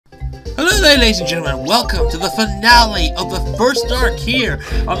Hello there, ladies and gentlemen, welcome to the finale of the first arc here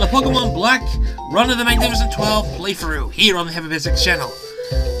on the Pokemon Black Run of the Magnificent 12 playthrough here on the Heavy Physics channel.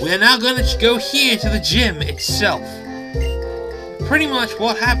 We are now going to go here to the gym itself. Pretty much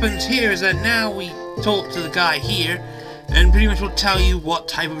what happens here is that now we talk to the guy here, and pretty much will tell you what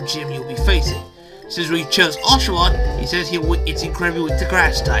type of gym you'll be facing. Since we chose Oshawott, he says it's incredibly weak to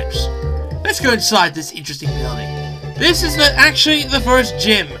grass types. Let's go inside this interesting building. This is actually the first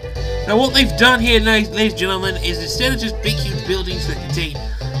gym. Now what they've done here, ladies and gentlemen, is instead of just big huge buildings that contain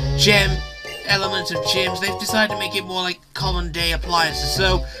gem elements of gyms, they've decided to make it more like common day appliances.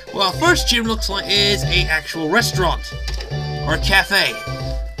 So, well, first gym looks like is a actual restaurant or a cafe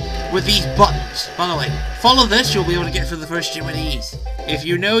with these buttons. By the way, follow this, you'll be able to get through the first gym with ease. If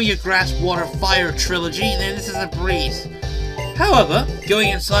you know your grass, water, fire trilogy, then this is a breeze. However, going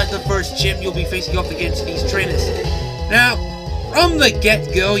inside the first gym, you'll be facing off against these trainers. Now, from the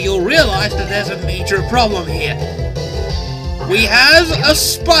get-go, you'll realize that there's a major problem here. We have a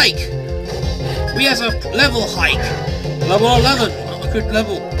spike. We have a level hike. Level 11. Not a good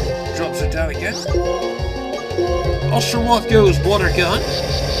level. Drops it down again. Oshawott goes water gun.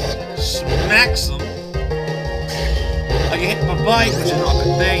 Smacks them. I get hit by bite, which is not a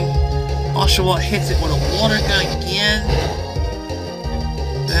good thing. Oshawott hits it with a water gun again.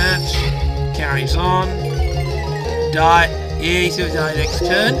 That carries on. Die. Yeah, he's gonna die next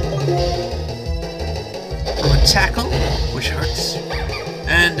turn. From a tackle, which hurts.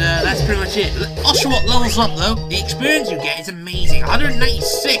 And that's pretty much it. Oshawott levels up though. The experience you get is amazing.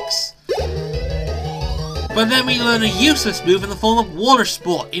 196! But then we learn a useless move in the form of Water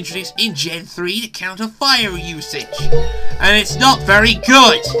Sport, introduced in Gen 3 to counter fire usage. And it's not very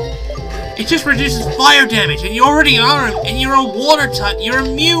good! It just reduces fire damage, and you already are, and you're a water type, you're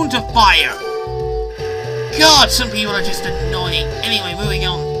immune to fire! God, some people are just annoying. Anyway, moving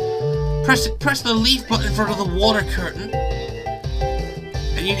on. Press the leaf button in front of the water curtain.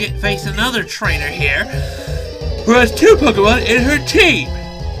 And you face another trainer here, who has 2 Pokemon in her team.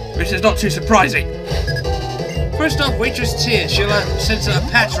 Which is not too surprising. First off, Waitress Tear. She'll send out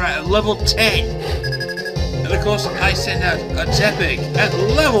a Patra at level 10. And of course, I send out a Tepig at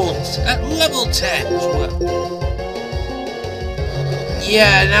level 10 as well.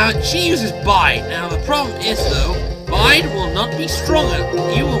 Yeah, now she uses Bide. Now the problem is though, Bide will not be strong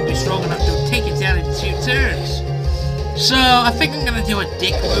enough. You won't be strong enough to take it down in 2 turns. So I think I'm gonna do a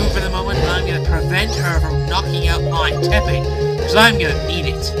dick move for the moment, and I'm gonna prevent her from knocking out my Tepig, because I'm gonna need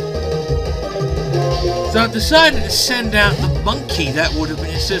it. So I've decided to send out the monkey that would have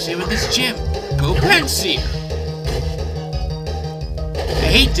been associated with this gym. Go Pansear. I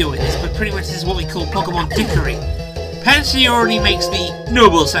hate doing this, but pretty much this is what we call Pokemon dickery. Pansear already makes the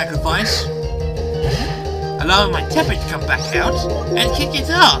noble sacrifice, allowing my Tepig to come back out and kick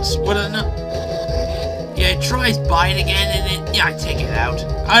its ass. What a no. Yeah, it tries Bite again, and yeah, I take it out.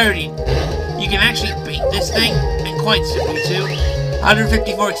 You can actually beat this thing, and quite simply too.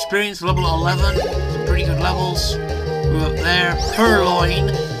 154 experience, level 11, some pretty good levels. Move up there, Purloin.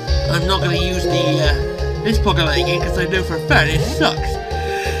 I'm not going to use this Pokemon again because I know for a fact it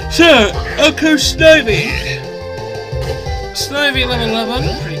sucks. So, Oko Snivy. Snivy level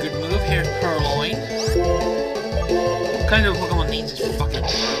 11, pretty good move. Here's Purloin. What kind of Pokemon needs this fucking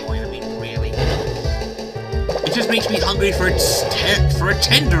Purloin? I mean, really? It just makes me hungry for a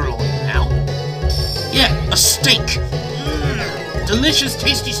tenderloin now. Yeah, a steak. Delicious,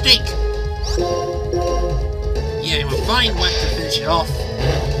 tasty steak. Yeah, a fine whack to finish it off.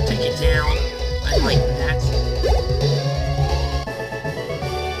 Take it down. I like that.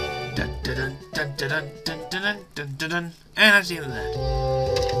 And that's the end of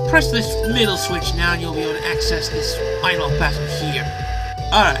that. Press this middle switch now and you'll be able to access this final battle here.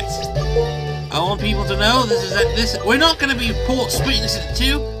 Alright. I want people to know we're not going to be splitting this into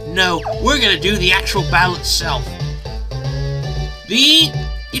 2. No, we're going to do the actual battle itself.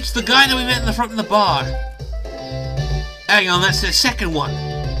 It's the guy that we met in the front of the bar. Hang on, that's the second one.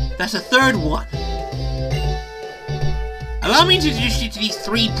 That's the third one. Allow me to introduce you to these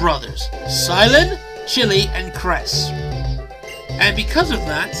 3 brothers. Cilan, Chili, and Cress. And because of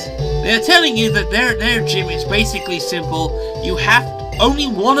that, they're telling you that their gym is basically simple. Only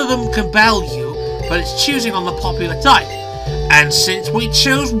one of them can battle you, but it's choosing on the popular type. And since we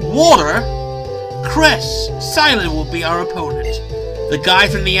chose water, Cress, Cilan will be our opponent. The guy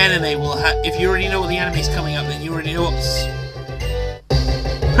from the anime will have... If you already know what the anime is coming up, then you already know what's...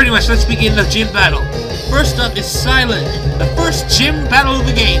 Pretty much, let's begin the gym battle. First up is Cilan, the first gym battle of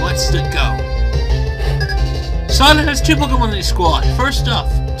the game. Let's go. Cilan has 2 Pokemon in his squad. First up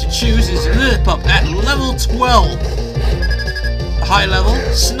to choose is Lilipup at level 12. high level,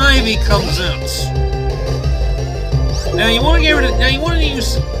 Snivy comes out. Now you want to get rid of. Now you want to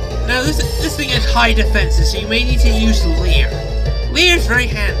use. Now this thing has high defenses, so you may need to use Leer. Leer is very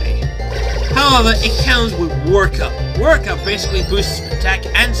handy. However, it counts with Work Up. Work Up basically boosts attack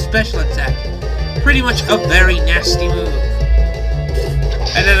and special attack. Pretty much a very nasty move.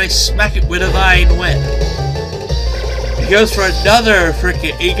 And then I smack it with a Vine Whip. He goes for another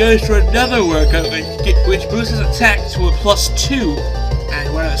Work Up, which boosts his attack to a +2,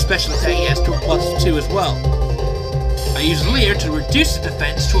 and whatever special attack he has to a +2 as well. I use Leer to reduce the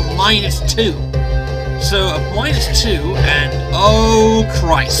defense to a -2. So a -2, and oh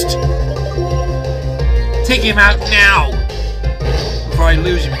Christ. Take him out now! Before I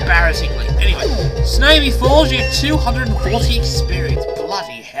lose embarrassingly. Anyway, Snivy falls, you get 240 experience.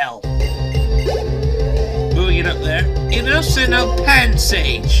 Bloody hell. Moving it up there. You now send out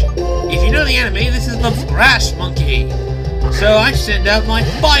Pansage. If you know the anime, this is the grass monkey. So I send out my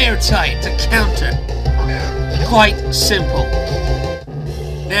fire type to counter. Quite simple.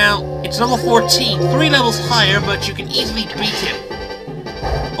 Now, it's level 14, 3 levels higher, but you can easily beat him.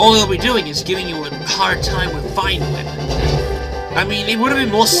 All he'll be doing is giving you a hard time with Vine Whip. I mean, it would have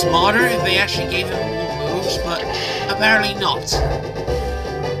been more smarter if they actually gave him more moves, but apparently not.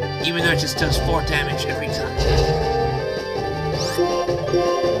 Even though it just does 4 damage every time.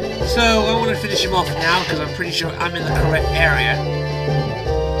 So, I want to finish him off now, because I'm pretty sure I'm in the correct area.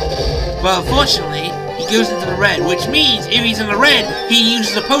 But unfortunately, he goes into the red, which means if he's in the red, he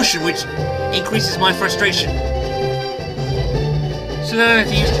uses a potion, which increases my frustration. So then I have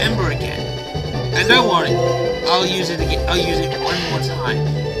to use Ember again. And don't worry, I'll use it again. I'll use it one more time.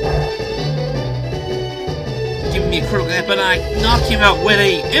 Give me a critical hit, but I knock him out with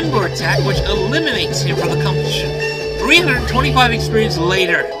a Ember attack, which eliminates him from the competition. 325 experience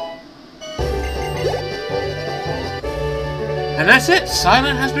later. And that's it!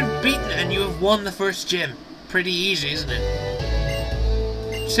 Cilan has been beaten and you have won the first gym. Pretty easy, isn't it?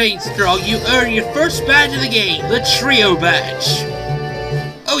 Staying strong, you earn your first badge of the game, the Trio Badge.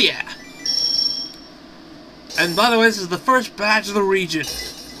 Oh yeah! And by the way, this is the first badge of the region.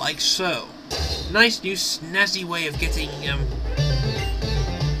 Like so. Nice new snazzy way of getting,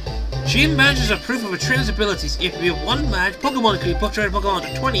 Gym badges are proof of a trainer's abilities. If you have 1 badge, Pokemon can be put trained Pokemon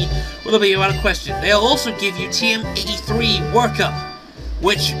to 20, will be out of question. They'll also give you TM83 Work Up,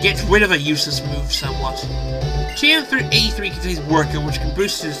 which gets rid of a useless move somewhat. TM83 contains Work Up, which can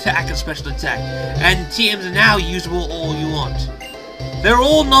boost his attack and special attack, and TMs are now usable all you want. They're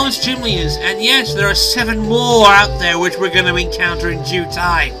all novice gym leaders, and yes, there are 7 more out there which we're going to encounter in due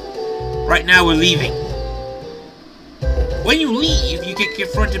time. Right now we're leaving. When you leave, you get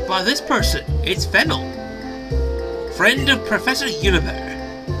confronted by this person. It's Fennel, friend of Professor Unibear.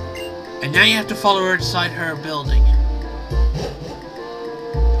 And now you have to follow her inside her building.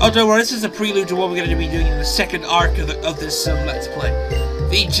 Oh, don't worry, this is a prelude to what we're going to be doing in the second arc of this Let's Play.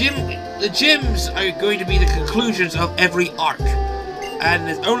 The gyms are going to be the conclusions of every arc. And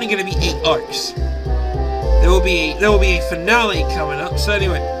there's only going to be 8 arcs. There will be a finale coming up, so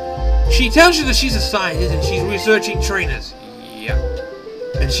anyway. She tells you that she's a scientist and she's researching trainers. Yeah.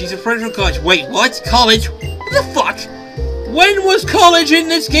 And she's a friend from college. Wait, what? College? What the fuck? When was college in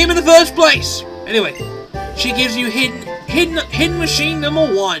this game in the first place? Anyway, she gives you hidden machine number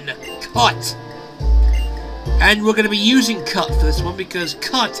 1. Cut. And we're going to be using Cut for this one because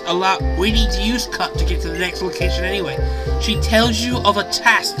we need to use Cut to get to the next location anyway. She tells you of a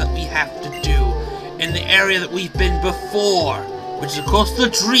task that we have to do in the area that we've been before, which is of course the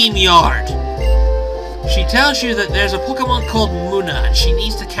Dream Yard. She tells you that there's a Pokemon called Muna and she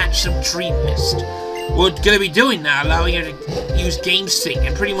needs to catch some Dream Mist. We're going to be doing that, allowing her to use Game Sync,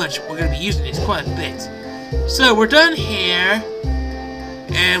 and pretty much we're going to be using it quite a bit. So we're done here,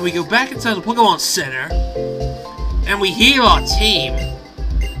 and we go back inside the Pokemon Center, and we heal our team,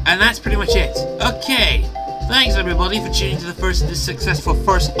 and that's pretty much it. Okay, thanks everybody for tuning to the successful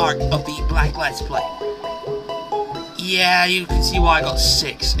first arc of the Black Let's Play. Yeah, you can see why I got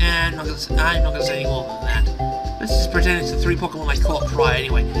 6, and I'm not gonna say any more than that. Let's just pretend it's the 3 Pokemon I caught prior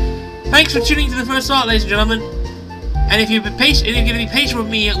anyway. Thanks for tuning to the first arc, ladies and gentlemen. And if you're going to be patient with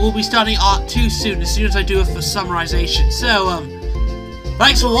me, we'll be starting Arc 2 soon, as soon as I do it for summarization. So,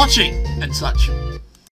 thanks for watching, and such.